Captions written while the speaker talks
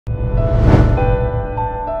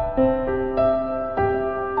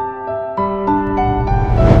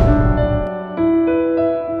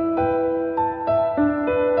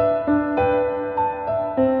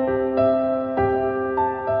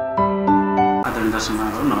आदरणीय दर्शक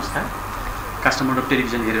महानुभाव नमस्कार। काष्ठमण्डप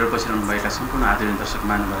टेलिभिजन हेरेर बसिरहनुभएका सम्पूर्ण आदरणीय दर्शक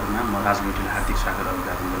महानुभावहरूमा म राजमैठीलाई हार्दिक स्वागत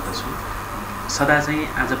अभिवादन गर्दछु। सदा चाहिँ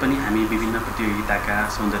आज पनि हामी विभिन्न प्रतियोगिताका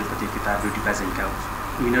सौन्दर्य प्रतियोगिता ब्युटी पेजेन्टका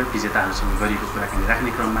विनर विजेताहरूसँग गरिएको कुराकानी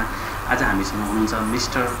राख्ने क्रममा आज हामीसँग हुनुहुन्छ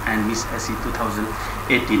मिस्टर एन्ड मिस एसी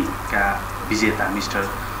 2018 का विजेता मिस्टर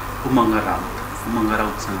उमङ्ग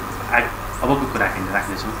राउतसँग अबको कुराकानी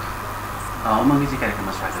राख्नेछौँ। उमङ्गजी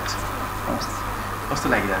कार्यक्रममा स्वागत छ। नमस्ते। कस्तो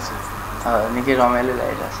लागिरहेछ? निकै रमाइलो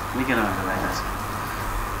लागिरहेछ।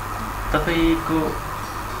 तपाईँको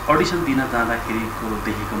अडिसन दिन जाँदाखेरिको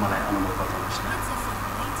देखेको मलाई अनुभव बताउनुहोस् न,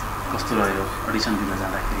 कस्तो रह्यो अडिसन दिन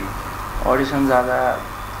जाँदाखेरि? अडिसन जाँदा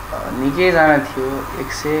निकैजना थियो,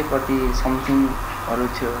 100 कति समथिङहरू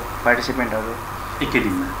थियो पार्टिसिपेन्टहरू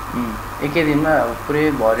एकै दिनमा पुरै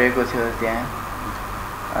भरिएको थियो त्यहाँ।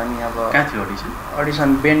 अनि अब कहाँ थियो अडिसन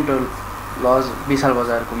बेन्टो लज विशाल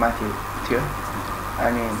बजारको माथि थियो।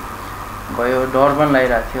 अनि गयो, डर पनि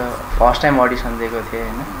लागिरहेको थियो, फर्स्ट टाइम अडिसन दिएको थिएँ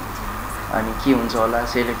होइन। अनि के हुन्छ होला,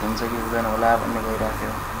 सेलेक्ट हुन्छ कि हुँदैन होला भन्ने भइरहेको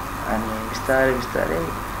थियो। अनि बिस्तारै बिस्तारै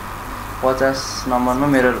 50 नम्बरमा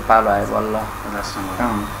मेरो पालो आयो बल्ल। 50 नम्बर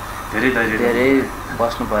धेरै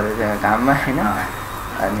बस्नु पऱ्यो त्यहाँ घाममा होइन।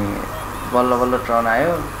 अनि बल्ल बल्ल टर्न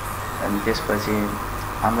आयो। अनि त्यसपछि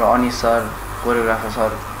हाम्रो अनिस सर, कोरियोग्राफर सर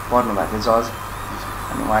पर्नु भएको थियो जज।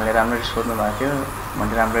 अनि उहाँले राम्ररी सोध्नु भएको थियो,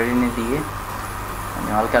 मैले राम्ररी नै दिएँ।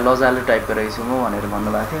 अनि हल्का लजालु टाइपको रहेछु म भनेर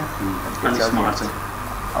भन्नुभएको थियो।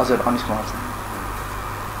 हजुर, अनिस महर्छ।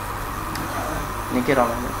 निकै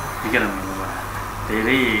रमाइलो।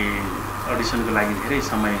 धेरै अडिसनको लागि धेरै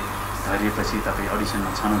समय धरिएपछि तपाईँ अडिसनमा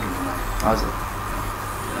छनौट हुनुभयो। हजुर।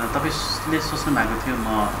 तपाईँले सोच्नु भएको थियो म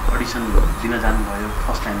अडिसन दिन जानुभयो,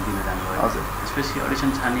 फर्स्ट टाइम दिन जानुभयो। हजुर। त्यसपछि अडिसन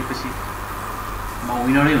छानेपछि म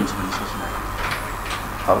विनरै हुन्छु भन्ने सोच्नु भएको?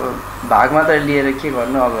 अब भाग मात्र लिएर के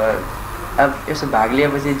गर्नु, अब यसो भाग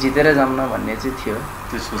लिएपछि जितेर जाऊँ न भन्ने चाहिँ थियो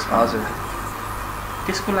त्यो सोच। हजुर।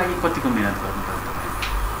 त्यसको लागि कतिको मिहिनेत गर्नु पर्यो तपाईँ?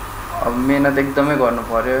 अब मिहिनेत एकदमै गर्नु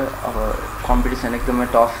पऱ्यो। अब कम्पिटिसन एकदमै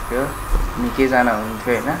टफ थियो, निकैजना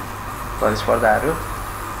हुन्थ्यो होइन प्रतिस्पर्धाहरू।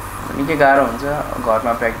 निकै गाह्रो हुन्छ।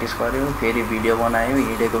 घरमा प्र्याक्टिस गऱ्यो, फेरि भिडियो बनायो,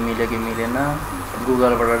 हिँडेको मिल्यो कि मिलेन,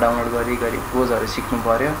 गुगलबाट डाउनलोड गरी पोजहरू सिक्नु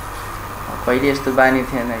पऱ्यो। कहिले यस्तो बानी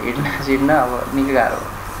थिएन हिँड्न, अब निकै गाह्रो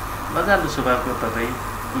भयो। लजालु स्वभावको तपाईँ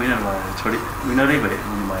विनर भएर विनरै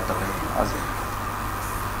हुनुभयो तपाईँ। हजुर।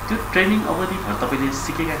 त्यो ट्रेनिङ अवधिभर तपाईँले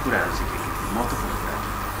सिकेका कुराहरू सिकेको थियो, महत्त्वपूर्ण कुरा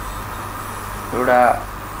एउटा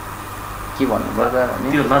के भन्नुपर्दा भने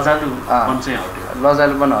त्यो लजालुपन चाहिँ हट्यो।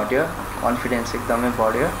 लजालु पनि हट्यो, कन्फिडेन्स एकदमै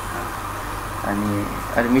बढ्यो। अनि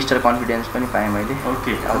मिस्टर कन्फिडेन्स पनि पाएँ मैले।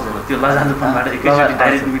 ओके। हजुर। त्यो लजालुपनबाट एकैचोटि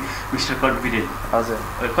डाइरेक्ट मिस्टर कन्फिडेन्ट। हजुर।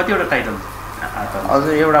 कतिवटा टाइटल?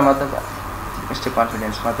 हजुर, एउटा मात्र मिस्टर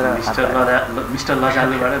कन्फिडेन्स मात्र। Mister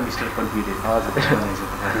लजालुबाट mister confident. हजुर।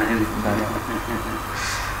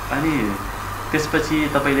 अनि त्यसपछि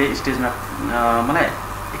तपाईँले स्टेजमा मलाई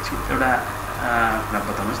एउटा कुरा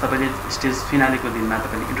बताउनुहोस्, तपाईँले स्टेज फिनालेको दिनमा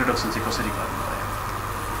तपाईँले इन्ट्रोडक्सन चाहिँ कसरी गर्नुभयो?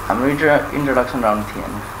 हाम्रो इन्ट्रोडक्सन राउन्ड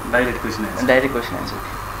थिएन, डाइरेक्ट क्वेसन एन्सर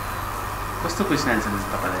थियो। कस्तो क्वेसन एन्सरले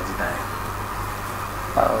तपाईँलाई जितायो?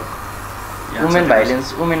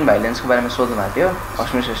 वुमेन भाइलेन्सको बारेमा सोध्नु भएको थियो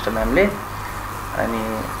अश्मी श्रेष्ठ म्यामले। अनि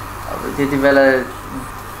अब त्यति बेला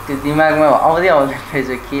त्यो दिमागमा आउँदै रहेछ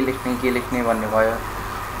के लेख्ने भन्ने भयो।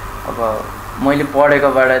 अब मैले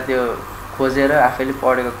पढेकोबाट त्यो खोजेर आफैले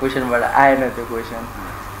पढेको क्वेसनबाट आएन त्यो क्वेसन।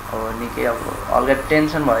 अब निकै हल्का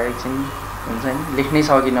टेन्सन भयो, एकछिन हुन्छ नि, लेख्नै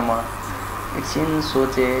सकिनँ म। एकछिन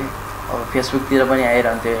सोचेँ, अब फेसबुकतिर पनि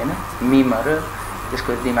आइरहन्थ्यो होइन मिमहरू,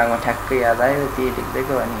 त्यसको दिमागमा ठ्याक्कै याद आयो, त्यही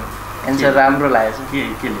लेखिदिएको। अनि एन्सर राम्रो लागेछ। के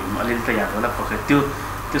लेख्नु अलिअलि त याद होला पक्कै,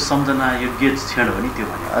 त्यो सम्झना योग्य क्षण हो नि त्यो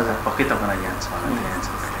भने। हजुर, पक्कै तपाईँलाई याद छ भने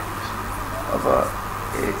एन्सर। अब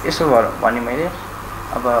यसो भने मैले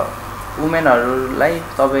अब वुमेनहरूलाई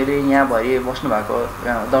तपाईँले यहाँभरि बस्नुभएको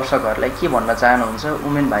दर्शकहरूलाई के भन्न चाहनुहुन्छ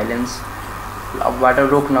वुमेन भाइलेन्सबाट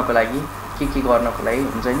रोक्नको लागि, के गर्नको लागि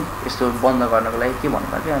हुन्छ नि, यस्तो बन्द गर्नको लागि के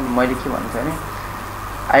भन्नुभएको थियो? अनि मैले के भन्नु थियो भने,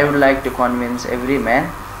 I would like to convince every man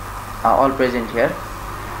all present here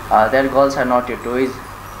that girls are not your toys,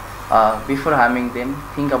 before harming them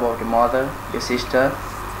think about your mother, your sister.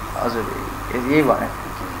 हजुर, यही भनेको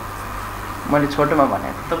मैले छोटोमा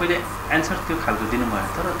भनेको। तपाईँले एन्सर त्यो खालको दिनुभयो,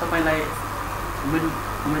 तर तपाईँलाई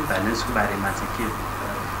वुमेन भाइलेन्सको बारेमा चाहिँ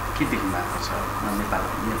के देख्नु भएको छ?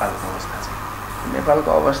 नेपालको अवस्था चाहिँ? नेपालको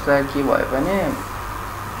अवस्था के भयो भने,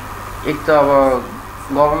 एक त अब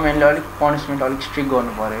गभर्मेन्टले अलिक पनिसमेन्ट अलिक स्ट्रिक्ट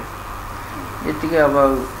गर्नु पऱ्यो। यत्तिकै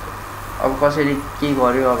अब कसरी के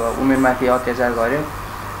गर्यो, अब वुमेनमाथि अत्याचार गर्यो।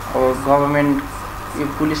 अब गभर्मेन्ट यो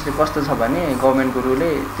पुलिसले कस्तो छ भने गभर्मेन्टको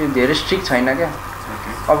रुलै त्यो धेरै स्ट्रिक्ट छैन क्या।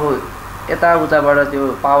 अब यताउताबाट त्यो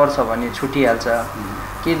पावर छ भने छुटिहाल्छ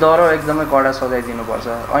कि दर एकदमै कडा सजाय दिनुपर्छ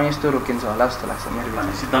अनि यस्तो रोकिन्छ होला जस्तो लाग्छ मेरो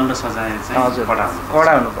भनेपछि दण्ड सजाय चाहिँ हजुर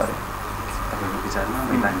कडा हुनु पर्यो तपाईँको विचारमा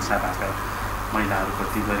महिला हिंसा भएका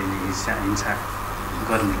महिलाहरूप्रति गरिने हिंसा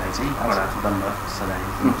गर्नेलाई चाहिँ कडा दण्ड सजाय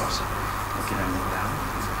दिनुपर्छ किरानी कुरा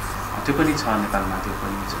हो त्यो पनि छ नेपालमा त्यो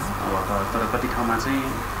पनि छ अब तर कति ठाउँमा चाहिँ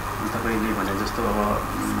तपाईँले भने जस्तो अब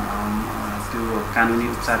त्यो कानुनी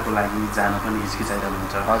उपचारको लागि जान पनि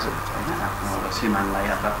हिचकिचाइरहनुहुन्छ हजुर होइन आफ्नो श्रीमानलाई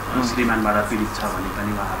अथवा श्रीमानबाट पीडित छ भने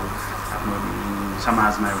पनि उहाँहरू आफ्नो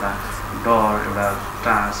समाजमा एउटा डर एउटा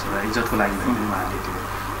त्रास एउटा इज्जतको लागि पनि उहाँहरूले त्यो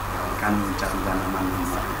कानुनी उपचारमा जान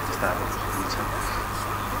मान्नुहुन्न त्यस्ता अब छ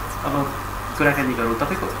अब कुराकानी गरौँ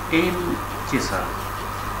तपाईँको एम के छ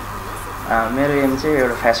मेरो एम चाहिँ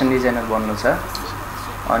एउटा फेसन डिजाइनर बन्नु छ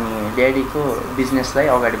अनि ड्याडीको बिजनेसलाई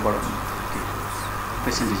अगाडि बढाउनु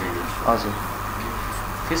फेसन डिजाइनर हजुर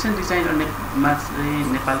फेसन डिजाइनरमा चाहिँ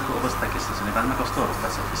नेपालको अवस्था कस्तो छ नेपालमा कस्तो अवस्था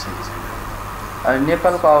छ फेसन डिजाइनर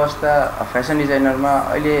नेपालको अवस्था फेसन डिजाइनरमा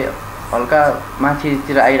अहिले हल्का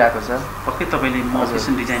माथितिर आइरहेको छ पक्कै तपाईँले म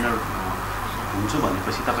फेसन डिजाइनर हुन्छु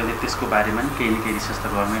भनेपछि तपाईँले त्यसको बारेमा नि केही न केही रिसर्च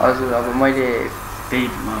त गर्नै हजुर अब मैले त्यही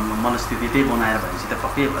मनस्थिति त्यही बनाएर भनेपछि त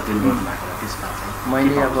पक्कै अध्ययन गर्नुभएको होला त्यसमा चाहिँ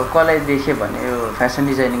मैले अब कसलाई देखेँ भने यो फेसन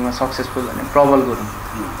डिजाइनिङमा सक्सेसफुल भने प्रबल गुरुङ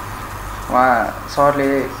उहाँ सरले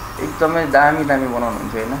एकदमै दामी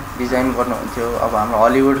बनाउनुहुन्थ्यो होइन डिजाइन गर्नुहुन्थ्यो अब हाम्रो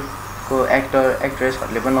हलिउडको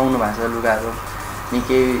एक्ट्रेसहरूले पनि लाउनु भएको छ लुगाहरू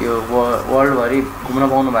निकै यो वर्ल्डभरि घुम्न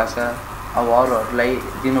पाउनु भएको छ अब अरूहरूलाई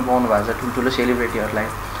दिनु पाउनु भएको छ ठुल्ठुलो सेलिब्रेटीहरूलाई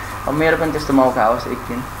अब मेरो पनि त्यस्तो मौका आओस् एक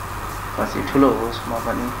दिन पछि ठुलो होस् म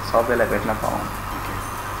पनि सबैलाई भेट्न पाऊँ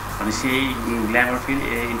भनेपछि ग्ल्यामर फिल्ड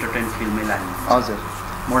इन्टरटेन फिल्डमै लाग्नु हजुर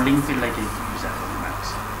मोडलिङ फिल्डलाई केही विचार गर्नुभएको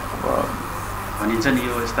छ अब भनिन्छ नि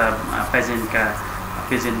यो यस्ता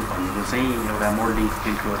पेजेन्ट भनेको चाहिँ एउटा मोडलिङ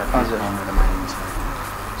फिल्डको एउटा प्लेटफर्म एउटा मानिन्छ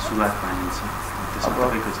सुरुवात मानिन्छ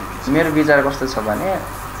अब मेरो विचार कस्तो छ भने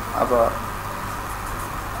अब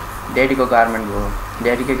ड्याडीको गार्मेन्ट हो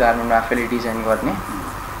ड्याडीकै गार्मेन्टमा आफैले डिजाइन गर्ने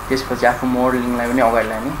त्यसपछि आफू मोडलिङलाई पनि अगाडि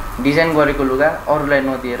लाने डिजाइन गरेको लुगा अरूलाई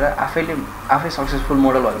नदिएर आफै सक्सेसफुल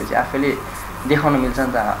मोडल भएपछि आफैले देखाउन मिल्छ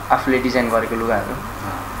नि त आफूले डिजाइन गरेको लुगाहरू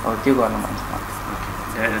हो त्यो गर्न मन छ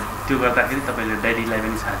त्यो गर्दाखेरि तपाईँले ड्याडीलाई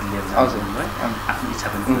पनि साथ लिएर जानुहुन्छ है आफ्नो इच्छा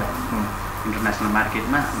पनि इन्टरनेसनल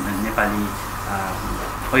मार्केटमा नेपाली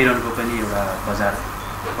पहिरनको पनि एउटा बजार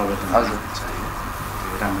प्रवर्तन हजुर छ होइन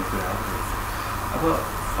त्यो राम्रो कुरा हो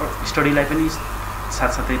अब स्टडीलाई पनि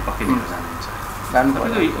साथसाथै पक्कै लिएर जानुहुन्छ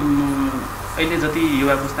तपाईँको अहिले जति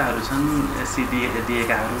युवा पुस्ताहरू छन् एससी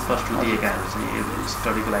दिएकाहरू प्लस टू दिएकाहरू चाहिँ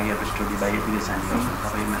स्टडीको लागि अब स्टडी बाहिर विदेश जाने गर्छन्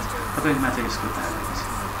तपाईँमा चाहिँ यसको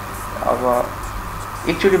अब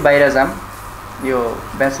एकचोटि बाहिर जाऊँ यो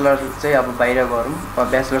ब्याचलर चाहिँ अब बाहिर गरौँ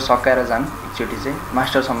ब्याचलर सकाएर जाऊँ एकचोटि चाहिँ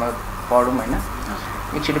मास्टरसम्म पढौँ होइन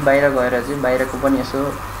एकचोटि बाहिर गएर चाहिँ बाहिरको पनि यसो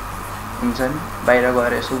हुन्छ नि बाहिर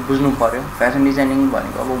गएर यसो बुझ्नु पऱ्यो फेसन डिजाइनिङ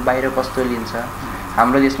भनेको अब बाहिर कस्तो लिन्छ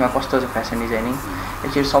हाम्रो देशमा कस्तो छ फेसन डिजाइनिङ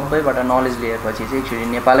एकचोटि सबैबाट नलेज लिएपछि चाहिँ एकचोटि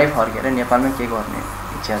नेपालै फर्केर नेपालमै के गर्ने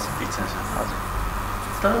इच्छा छ हजुर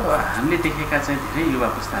तर हामीले देखेका चाहिँ धेरै युवा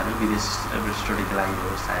पुस्ताहरू विदेश स्टडीको लागि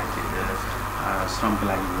हो सायद श्रमको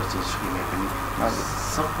लागि हो जेसुकै भए पनि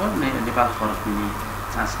सबै नेपाल फर्किने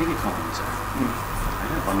चान्स निकै कम हुन्छ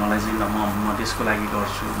होइन भन्नलाई चाहिँ ल म देशको लागि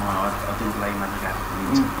गर्छु म अध्ययनको लागि मात्र गएको पनि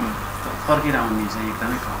हुन्छ तर फर्केर आउने चाहिँ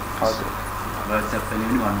एकदमै कम हजुर अब तपाईँले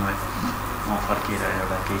पनि भन्नुभयो म फर्केर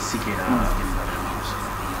एउटा केही सिकेर अध्ययन गरेर आउँछु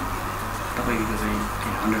तपाईँको चाहिँ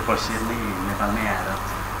 100% नै नेपालमै आएर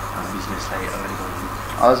बिजनेसलाई अगाडि बढाउनु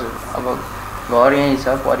हजुर अब घर यहीँ छ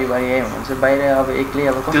परिवार यहीँ हुनुहुन्छ बाहिर अब एक्लै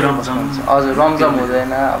अब कस्तो हजुर रमझम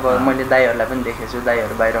हुँदैन अब मैले दाइहरूलाई पनि देखेको छु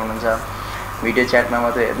दाइहरू बाहिर हुनुहुन्छ भिडियो च्याटमा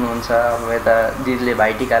मात्रै हेर्नुहुन्छ अब यता दिदीले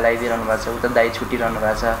भाइटिका लगाइदिइरहनु भएको छ उता दाइ छुटिरहनु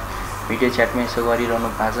भएको छ भिडियो च्याटमा यसो गरिरहनु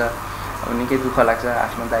भएको छ अब निकै दुःख लाग्छ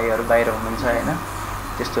आफ्नो दाइहरू बाहिर हुनुहुन्छ होइन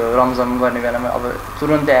त्यस्तो रमझम गर्ने बेलामा अब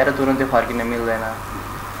तुरुन्तै आएर तुरुन्तै फर्किन मिल्दैन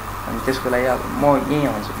अनि त्यसको लागि अब म यहीँ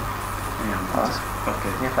आउँछु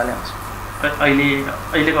नेपालै आउँछु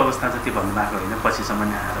अहिलेको अवस्था चाहिँ त्यो भन्नुभएको होइन पछिसम्म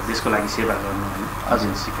आएर देशको लागि सेवा गर्नु होइन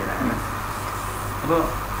अझै सिकेर होइन अब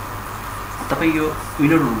तपाईँ यो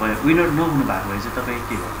विनर हुनुभयो विनर नहुनु भएको भए चाहिँ तपाईँ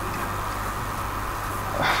के गर्नुहुन्थ्यो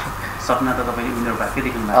सपना त तपाईँले विनर भएकै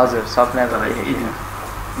देख्नु भएको हजुर सपना त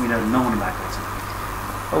विनर नहुनु भएको छ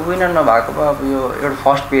अब विनर नभएको भए अब यो एउटा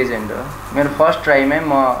फर्स्ट पेजेन्ट हो मेरो फर्स्ट ट्राईमै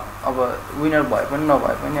म अब विनर भए पनि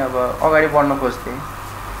नभए पनि अब अगाडि बढ्न खोज्थेँ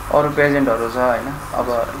अरू पेजेन्टहरू छ होइन अब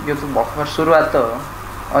यो त भर्खर सुरुवात त हो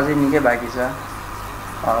अझै निकै बाँकी छ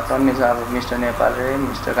टन्ने छ अब मिस्टर नेपाल रे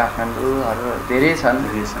मिस्टर काठमाडौँहरू धेरै छन्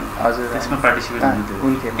हजुर यसमा पार्टिसिपेट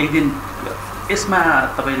हुन्थ्यो एक दिन यसमा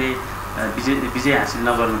तपाईँले विजय हासिल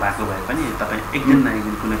नगर्नु भएको भए पनि तपाईँ एक दिन न एक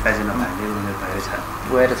दिन कुनै पेजेन्टमा भाग लिएर उनीहरू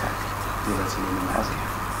गएर छ त्यो चाहिँ लिनु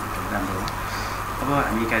राम्रो हो। अब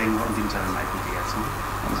हामी कार्यक्रमको अन्तिम चरणमा आइपुगेका छौँ।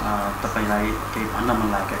 तपाईँलाई केही भन्न मन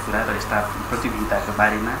लागेका कुरा र यस्ता प्रतियोगिताको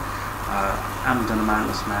बारेमा आम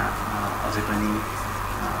जनमानसमा अझै पनि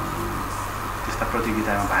त्यस्ता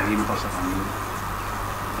प्रतियोगितामा भाग लिनुपर्छ भन्ने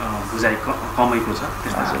बुझाइ कमैको छ,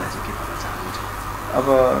 त्यसलाई चाहिँ के भन्न चाहनुहुन्छ? अब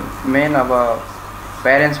मेन अब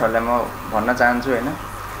प्यारेन्ट्सहरूलाई म भन्न चाहन्छु होइन,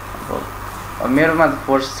 अब मेरोमा त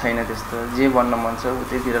फोर्स छैन त्यस्तो, जे बन्न मन छ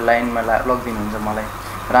उतैतिर लाइनमा लगिदिनुहुन्छ मलाई,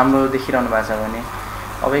 राम्रो देखिरहनु भएको छ भने।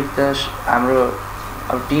 अब एक त हाम्रो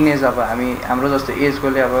अब टिनेज अब हाम्रो जस्तो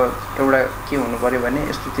एजकोले अब एउटा के हुनु पऱ्यो भने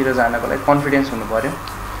यस्तोतिर जानको लागि कन्फिडेन्स हुनु पऱ्यो,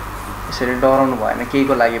 यसरी डराउनु भएन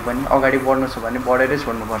केहीको लागि पनि। अगाडि बढ्नु छ भने बढेरै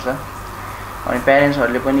छोड्नुपर्छ। अनि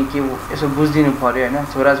प्यारेन्ट्सहरूले पनि के यसो बुझिदिनु पऱ्यो होइन,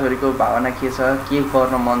 छोराछोरीको भावना के छ, के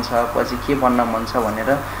गर्न मन छ, पछि के बन्न मन छ भनेर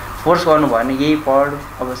फोर्स गर्नु भएन। यही पढ,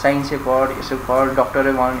 अब साइन्सै पढ, यसो पढ,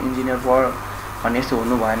 डक्टरै बन, इन्जिनियर पढ भन्ने यस्तो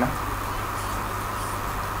हुनु भएन।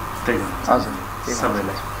 त्यही हजुर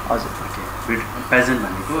सबैलाई हजुर प्रेजेन्ट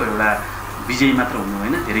भनेको एउटा विजय मात्र हुनु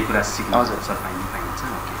होइन, धेरै कुरा सिक्नु पाइन्छ।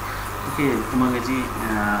 ओके उमङ्गजी,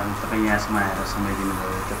 तपाईँ यहाँसम्म आएर समय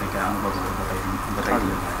दिनुभयो, तपाईँका अनुभवहरू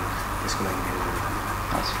बताइदिनु भयो, त्यसको लागि धेरै धेरै धन्यवाद।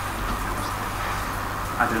 हजुर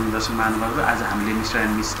आदरणीय दर्शक महानुभावहरू, आज हामीले मिस्टर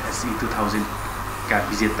एन्ड मिस एसई 2000 का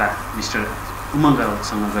विजेता मिस्टर उमङ्ग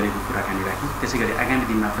राउतसँग गरेको कुराकानी राख्यौँ। त्यसै गरी आगामी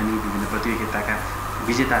दिनमा पनि विभिन्न प्रतियोगिताका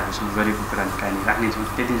विजेताहरूसँग गरेको कुराकानी राख्नेछौँ।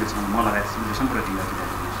 त्यति जेलसम्म म लगायत सम्पूर्ण टिमलाई